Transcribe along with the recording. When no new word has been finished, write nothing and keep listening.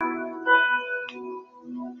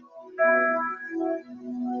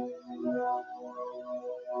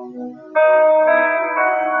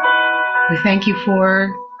We thank you for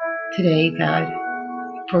today, God,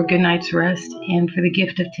 for a good night's rest and for the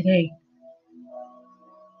gift of today.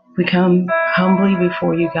 We come humbly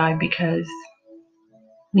before you, God, because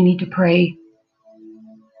we need to pray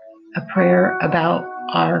a prayer about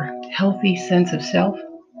our healthy sense of self,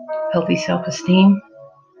 healthy self-esteem,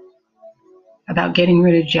 about getting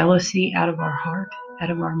rid of jealousy out of our heart,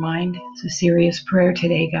 out of our mind. It's a serious prayer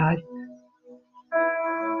today, God.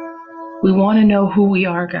 We want to know who we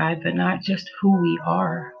are, God, but not just who we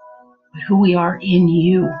are, but who we are in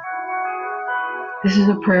you. This is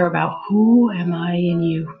a prayer about who am I in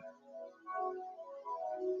you,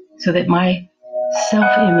 so that my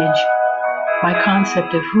self-image, my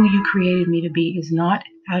concept of who you created me to be is not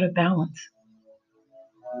out of balance.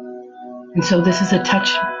 And so this is a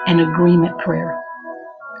touch and agreement prayer.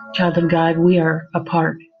 Child of God, we are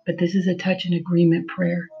apart, but this is a touch and agreement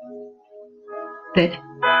prayer. That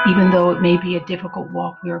even though it may be a difficult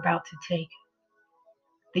walk we're about to take,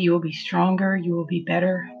 that you will be stronger, you will be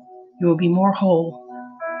better, you will be more whole.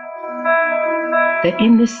 That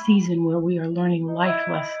in this season where we are learning life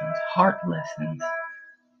lessons, heart lessons,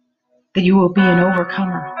 that you will be an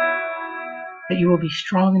overcomer, that you will be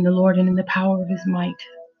strong in the Lord and in the power of his might,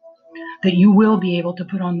 that you will be able to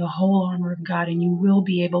put on the whole armor of God, and you will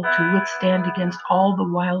be able to withstand against all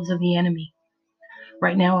the wiles of the enemy.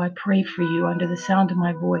 Right now, I pray for you under the sound of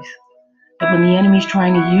my voice, that when the enemy's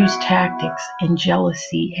trying to use tactics and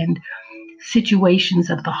jealousy and situations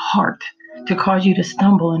of the heart to cause you to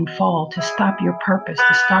stumble and fall, to stop your purpose,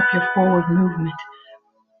 to stop your forward movement,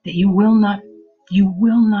 that you will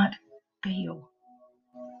not fail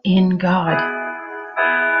in God.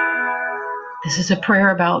 This is a prayer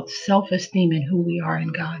about self-esteem and who we are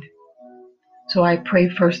in God. So I pray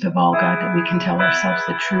first of all, God, that we can tell ourselves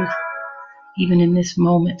the truth, even in this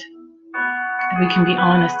moment, that we can be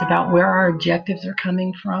honest about where our objectives are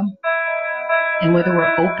coming from and whether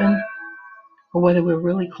we're open or whether we're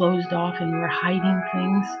really closed off and we're hiding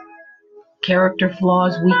things, character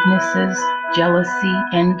flaws, weaknesses, jealousy,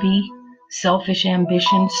 envy, selfish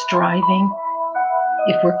ambition, striving.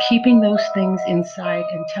 If we're keeping those things inside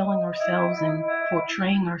and telling ourselves and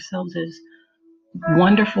portraying ourselves as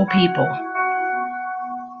wonderful people,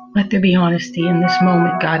 let there be honesty in this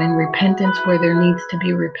moment, God, and repentance where there needs to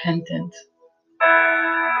be repentance.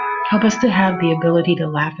 Help us to have the ability to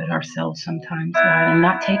laugh at ourselves sometimes, God, and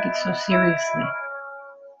not take it so seriously.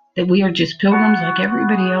 That we are just pilgrims like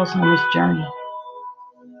everybody else on this journey.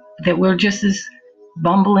 That we're just as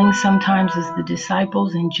bumbling sometimes as the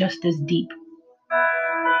disciples and just as deep.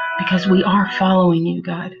 Because we are following you,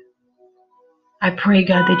 God. I pray,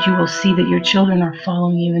 God, that you will see that your children are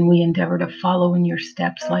following you, and we endeavor to follow in your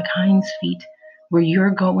steps like hinds feet. Where you're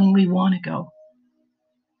going, we want to go.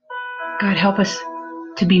 God, help us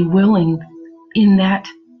to be willing in that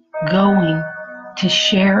going to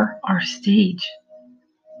share our stage.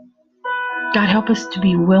 God, help us to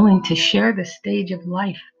be willing to share the stage of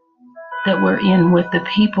life that we're in with the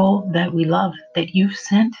people that we love, that you've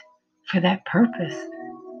sent for that purpose,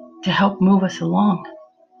 to help move us along.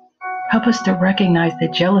 Help us to recognize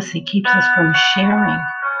that jealousy keeps us from sharing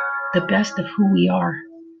the best of who we are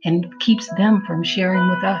and keeps them from sharing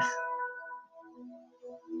with us.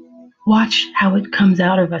 Watch how it comes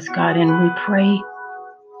out of us, God, and we pray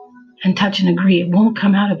and touch and agree. It won't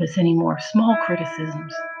come out of us anymore. Small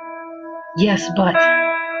criticisms. Yes, but.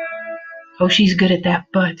 Oh, she's good at that,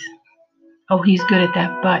 but. Oh, he's good at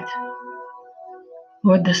that, but.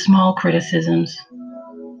 Lord, the small criticisms,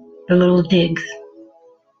 the little digs,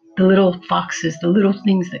 the little foxes, the little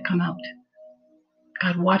things that come out.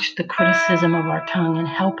 God, watch the criticism of our tongue and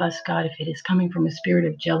help us, God, if it is coming from a spirit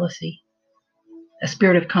of jealousy, a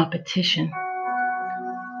spirit of competition.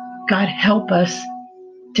 God, help us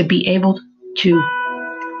to be able to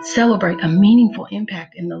celebrate a meaningful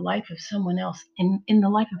impact in the life of someone else, in the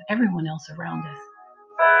life of everyone else around us.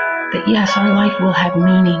 That yes, our life will have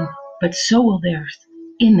meaning, but so will theirs,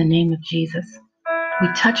 in the name of Jesus. We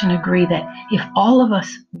touch and agree that if all of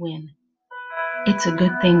us win, it's a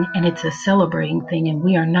good thing and it's a celebrating thing, and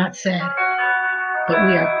we are not sad, but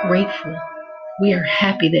we are grateful. We are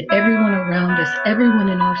happy that everyone around us, everyone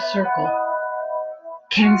in our circle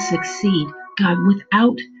can succeed, God,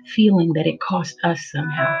 without feeling that it cost us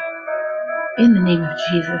somehow. In the name of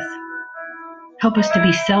Jesus, help us to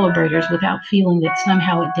be celebrators without feeling that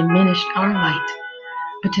somehow it diminished our light,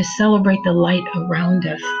 but to celebrate the light around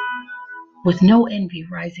us with no envy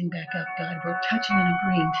rising back up, God. We're touching and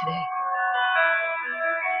agreeing today.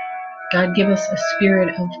 God, give us a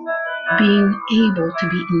spirit of being able to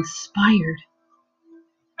be inspired,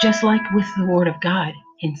 just like with the Word of God,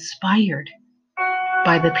 inspired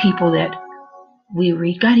by the people that we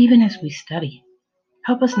read, God, even as we study,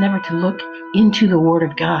 help us never to look into the Word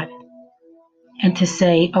of God and to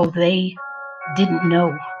say, oh, they didn't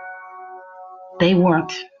know. They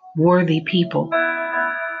weren't worthy people,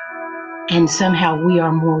 and somehow we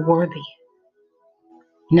are more worthy.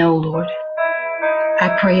 No, Lord.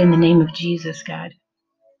 I pray in the name of Jesus, God,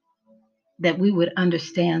 that we would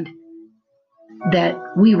understand that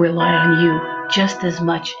we rely on you just as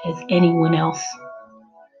much as anyone else.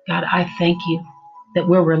 God, I thank you that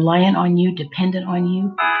we're reliant on you, dependent on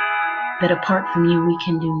you, that apart from you, we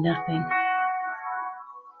can do nothing.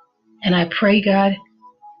 And I pray, God,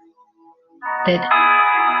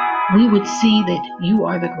 that we would see that you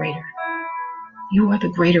are the greater. You are the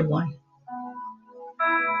greater one.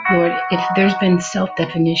 Lord, if there's been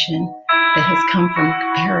self-definition that has come from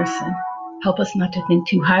comparison, help us not to think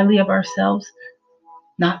too highly of ourselves,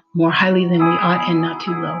 not more highly than we ought, and not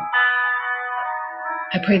too low.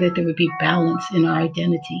 I pray that there would be balance in our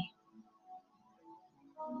identity.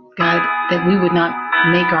 God, that we would not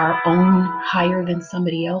make our own higher than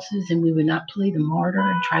somebody else's, and we would not play the martyr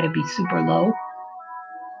and try to be super low.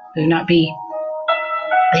 There would not be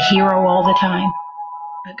the hero all the time.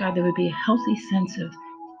 But God, there would be a healthy sense of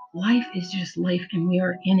life is just life, and we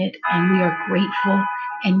are in it, and we are grateful,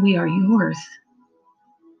 and we are yours.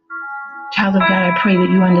 Child of God, I pray that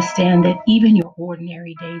you understand that even your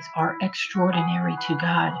ordinary days are extraordinary to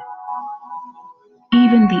God.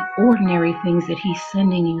 Even the ordinary things that he's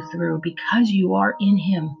sending you through, because you are in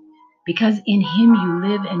him, because in him you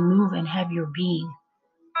live and move and have your being,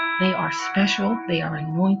 they are special, they are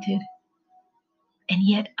anointed, and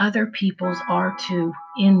yet other people's are too,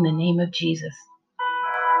 in the name of Jesus.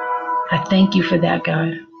 I thank you for that,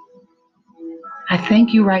 God. I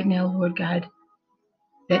thank you right now, Lord God,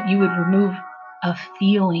 that you would remove a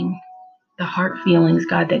feeling, the heart feelings,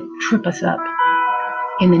 God, that trip us up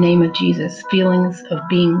in the name of Jesus, feelings of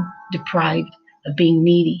being deprived, of being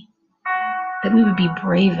needy, that we would be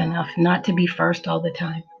brave enough not to be first all the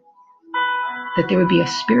time, that there would be a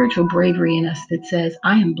spiritual bravery in us that says,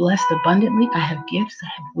 I am blessed abundantly, I have gifts, I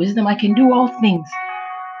have wisdom, I can do all things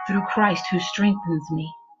through Christ who strengthens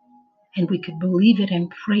me. And we could believe it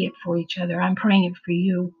and pray it for each other. I'm praying it for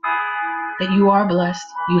you, that you are blessed,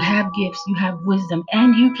 you have gifts, you have wisdom,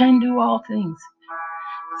 and you can do all things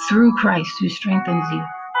through Christ who strengthens you.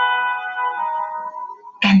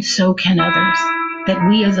 And so can others. That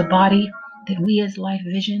we as a body, that we as Life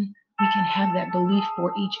Vision, we can have that belief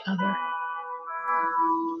for each other.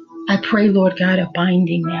 I pray, Lord God, a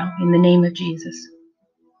binding now in the name of Jesus,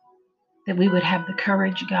 that we would have the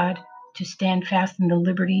courage, God, to stand fast in the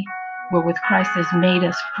liberty wherewith Christ has made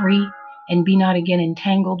us free, and be not again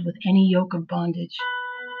entangled with any yoke of bondage.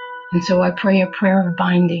 And so I pray a prayer of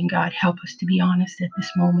binding, God. Help us to be honest at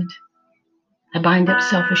this moment. I bind up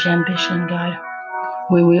selfish ambition, God,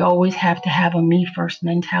 where we always have to have a me first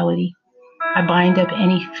mentality. I bind up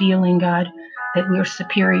any feeling, God, that we are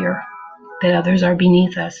superior, that others are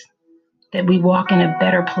beneath us, that we walk in a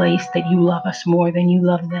better place, that you love us more than you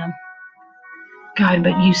love them. God,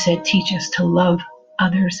 but you said, teach us to love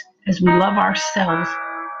others as we love ourselves.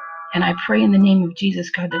 And I pray in the name of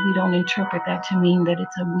Jesus, God, that we don't interpret that to mean that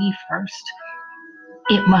it's a we first.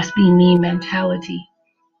 It must be me mentality,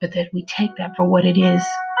 but that we take that for what it is,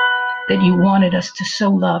 that you wanted us to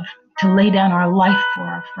so love, to lay down our life for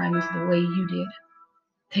our friends the way you did.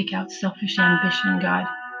 Take out selfish ambition, God,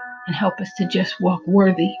 and help us to just walk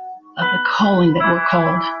worthy of the calling that we're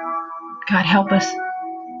called. God, help us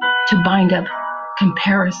to bind up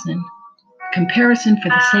comparison for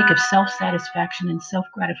the sake of self-satisfaction and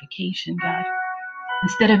self-gratification, God.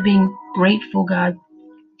 Instead of being grateful, God,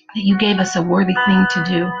 that you gave us a worthy thing to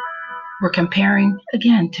do, we're comparing,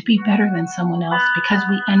 again, to be better than someone else because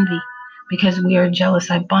we envy, because we are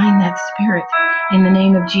jealous. I bind that spirit in the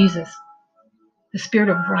name of Jesus, the spirit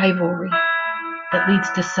of rivalry that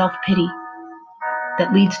leads to self-pity,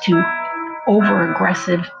 that leads to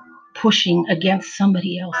over-aggressive pushing against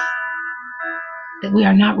somebody else. That we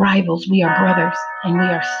are not rivals, we are brothers and we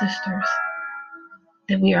are sisters.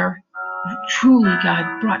 That we are truly,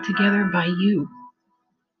 God, brought together by you.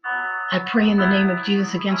 I pray in the name of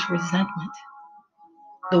Jesus against resentment.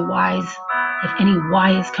 The whys, if any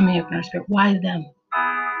why is coming up in our spirit, why them?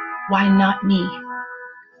 Why not me?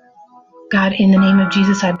 God, in the name of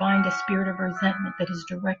Jesus, I bind a spirit of resentment that is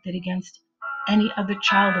directed against any other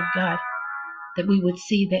child of God, that we would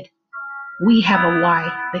see that we have a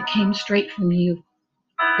why that came straight from you,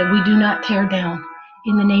 that we do not tear down.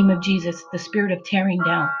 In the name of Jesus, the spirit of tearing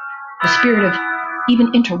down, the spirit of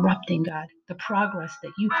even interrupting, God, the progress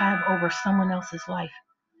that you have over someone else's life.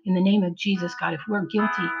 In the name of Jesus, God, if we're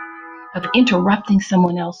guilty, of interrupting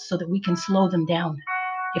someone else so that we can slow them down.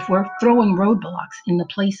 If we're throwing roadblocks in the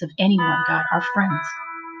place of anyone, God, our friends,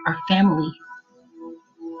 our family,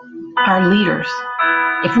 our leaders,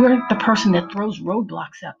 if we're the person that throws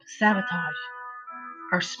roadblocks up, sabotage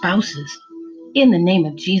our spouses, in the name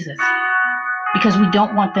of Jesus, because we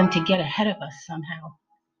don't want them to get ahead of us somehow.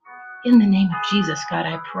 In the name of Jesus, God,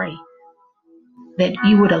 I pray that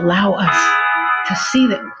you would allow us to see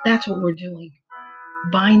that that's what we're doing.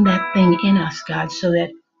 Bind that thing in us, God, so that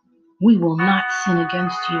we will not sin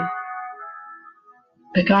against you.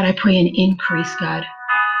 But God, I pray an increase, God,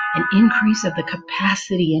 an increase of the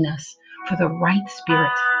capacity in us for the right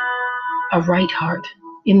spirit, a right heart.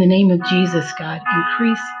 In the name of Jesus, God,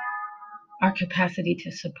 increase our capacity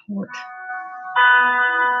to support.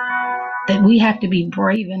 That we have to be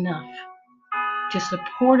brave enough to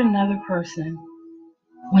support another person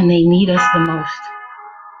when they need us the most.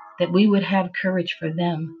 That we would have courage for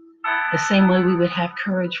them the same way we would have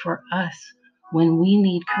courage for us when we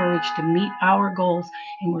need courage to meet our goals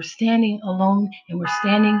and we're standing alone and we're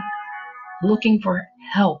standing looking for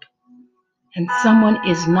help, and someone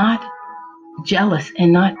is not jealous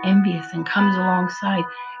and not envious and comes alongside.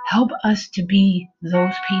 Help us to be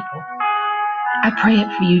those people. I pray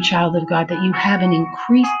it for you, child of God, that you have an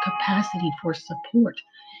increased capacity for support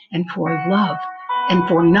and for love and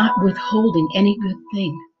for not withholding any good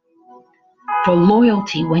thing, for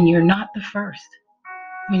loyalty when you're not the first,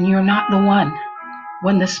 when you're not the one,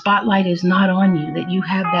 when the spotlight is not on you, that you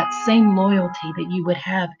have that same loyalty that you would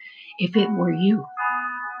have if it were you.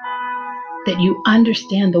 That you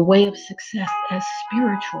understand the way of success as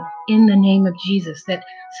spiritual in the name of Jesus, that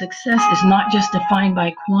success is not just defined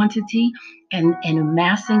by quantity and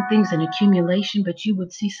amassing things and accumulation, but you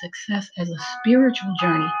would see success as a spiritual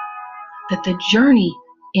journey, that the journey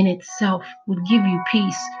in itself would give you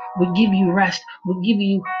peace, would give you rest, would give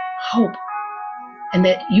you hope, and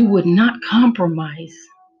that you would not compromise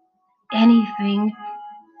anything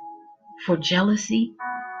for jealousy,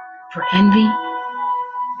 for envy,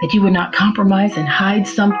 that you would not compromise and hide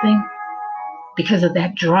something because of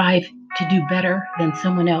that drive to do better than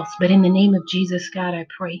someone else. But in the name of Jesus, God, I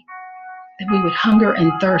pray that we would hunger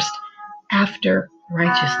and thirst after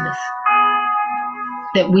righteousness,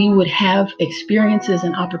 that we would have experiences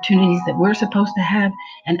and opportunities that we're supposed to have,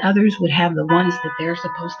 and others would have the ones that they're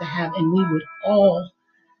supposed to have, and we would all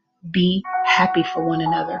be happy for one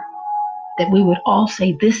another, that we would all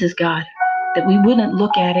say, this is God, that we wouldn't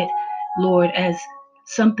look at it, Lord, as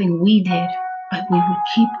something we did, but we would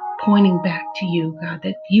keep pointing back to you, God,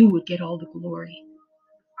 that you would get all the glory.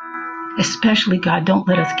 Especially, God, don't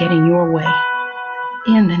let us get in your way.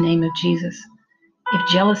 In the name of Jesus. If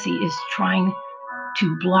jealousy is trying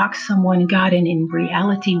to block someone, God, and in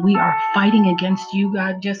reality we are fighting against you,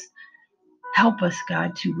 God, just help us,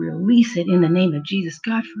 God, to release it in the name of Jesus.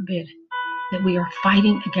 God forbid that we are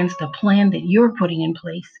fighting against a plan that you're putting in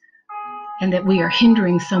place, and that we are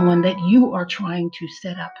hindering someone that you are trying to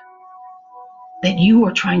set up, that you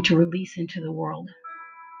are trying to release into the world.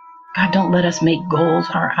 God, don't let us make goals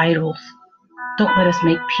our idols. Don't let us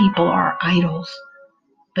make people our idols,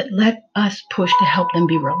 but let us push to help them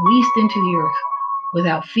be released into the earth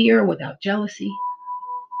without fear, without jealousy,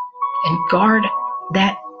 and guard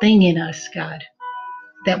that thing in us, God,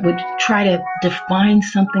 that would try to define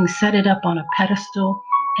something, set it up on a pedestal,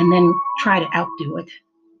 and then try to outdo it.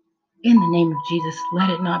 In the name of Jesus, let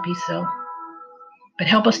it not be so. But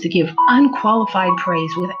help us to give unqualified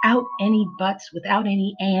praise without any buts, without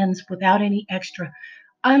any ands, without any extra.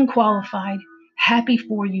 Unqualified, happy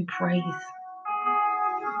for you praise.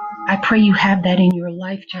 I pray you have that in your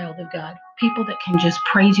life, child of God. People that can just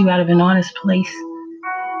praise you out of an honest place.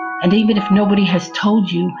 And even if nobody has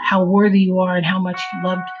told you how worthy you are and how much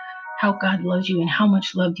loved, how God loves you and how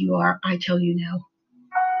much loved you are, I tell you now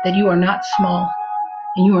that you are not small,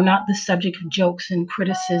 and you are not the subject of jokes and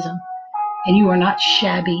criticism, and you are not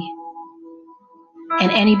shabby.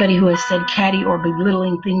 And anybody who has said catty or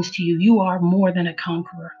belittling things to you, you are more than a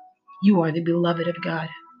conqueror. You are the beloved of God.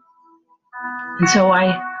 And so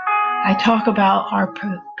I talk about our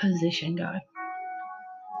position, God,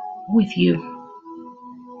 with you.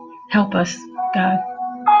 Help us, God.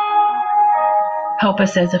 Help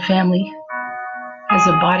us as a family, as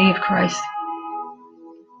a body of Christ,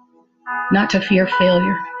 not to fear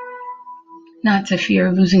failure, not to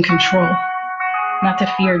fear losing control, not to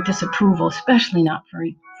fear disapproval, especially not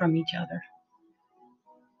from each other,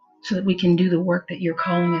 so that we can do the work that you're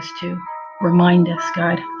calling us to. Remind us,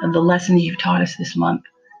 God, of the lessons you've taught us this month,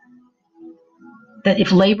 that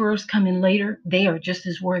if laborers come in later, they are just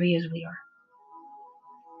as worthy as we are.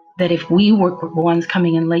 That if we were the ones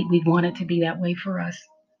coming in late, we'd want it to be that way for us.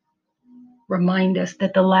 remind us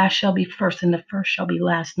that the last shall be first and the first shall be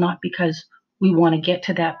last, not because we want to get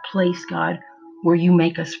to that place, God, where you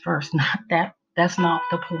make us first. Not that. That's not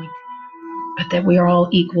the point. But that we are all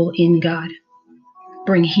equal in God.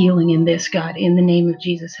 Bring healing in this, God, in the name of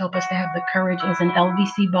Jesus. Help us to have the courage as an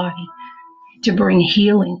LVC body to bring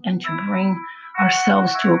healing and to bring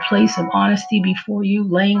ourselves to a place of honesty before you,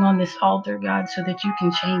 laying on this altar, God, so that you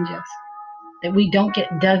can change us, that we don't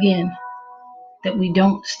get dug in, that we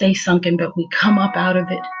don't stay sunken, but we come up out of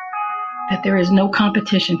it, that there is no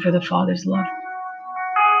competition for the Father's love.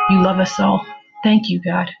 You love us all. Thank you,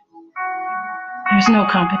 God. There's no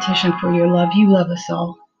competition for your love. You love us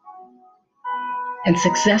all. And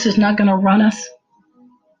success is not going to run us,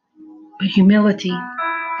 but humility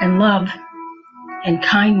and love and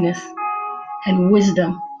kindness and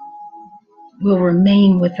wisdom will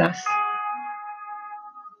remain with us.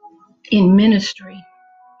 In ministry,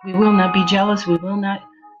 we will not be jealous. We will not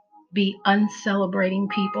be uncelebrating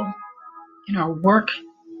people in our work,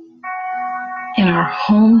 in our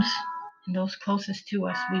homes, and those closest to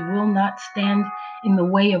us. We will not stand in the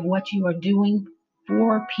way of what you are doing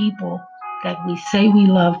for people that we say we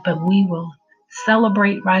love, but we will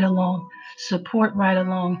celebrate right along, support right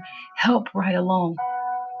along, help right along.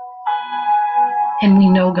 And we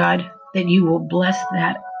know, God, that you will bless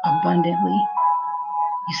that abundantly.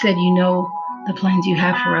 You said you know the plans you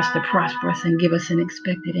have for us to prosper us and give us an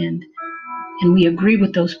expected end. And we agree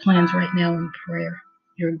with those plans right now in prayer.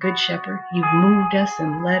 You're a good shepherd. You've moved us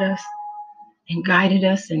and led us and guided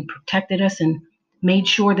us and protected us and made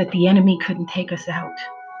sure that the enemy couldn't take us out.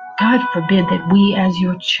 God forbid that we as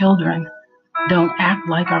your children don't act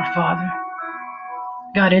like our Father.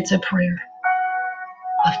 God, it's a prayer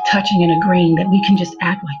of touching and agreeing that we can just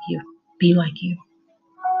act like you, be like you,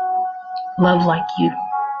 love like you.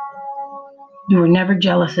 You were never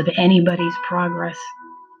jealous of anybody's progress.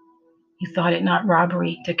 You thought it not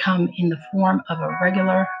robbery to come in the form of a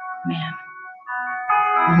regular man.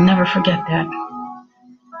 We'll never forget that.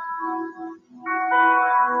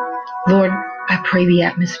 Lord, I pray the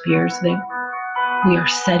atmospheres that we are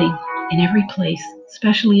setting in every place,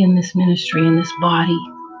 especially in this ministry, in this body,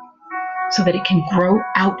 so that it can grow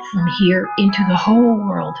out from here into the whole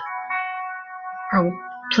world, are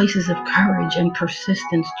places of courage and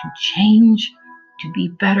persistence to change, to be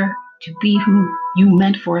better, to be who you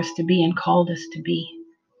meant for us to be and called us to be.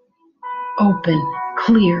 Open,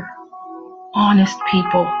 clear, honest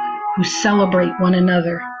people who celebrate one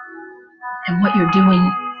another and what you're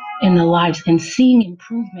doing in the lives and seeing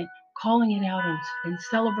improvement, calling it out and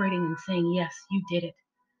celebrating and saying, yes, you did it.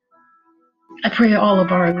 I pray all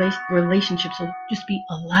of our relationships will just be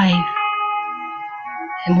alive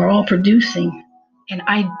and we're all producing and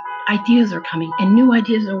ideas are coming and new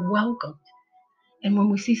ideas are welcomed. And when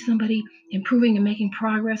we see somebody improving and making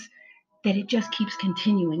progress, that it just keeps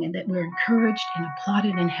continuing and that we're encouraged and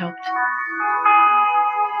applauded and helped.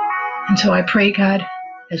 And so I pray, God,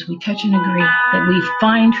 as we touch and agree, that we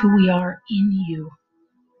find who we are in you.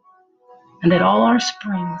 And that all our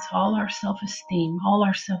springs, all our self-esteem, all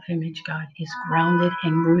our self-image, God, is grounded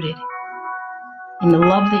and rooted in the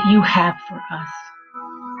love that you have for us.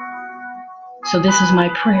 So this is my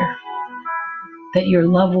prayer, that your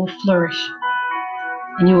love will flourish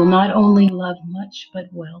and you will not only love much, but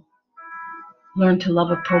well. Learn to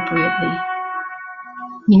love appropriately.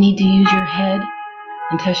 You need to use your head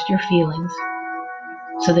and test your feelings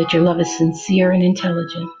so that your love is sincere and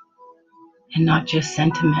intelligent and not just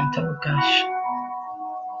sentimental gush.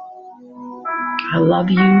 I love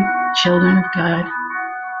you, children of God,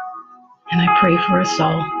 and I pray for us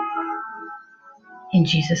all. In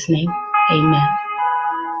Jesus' name, amen.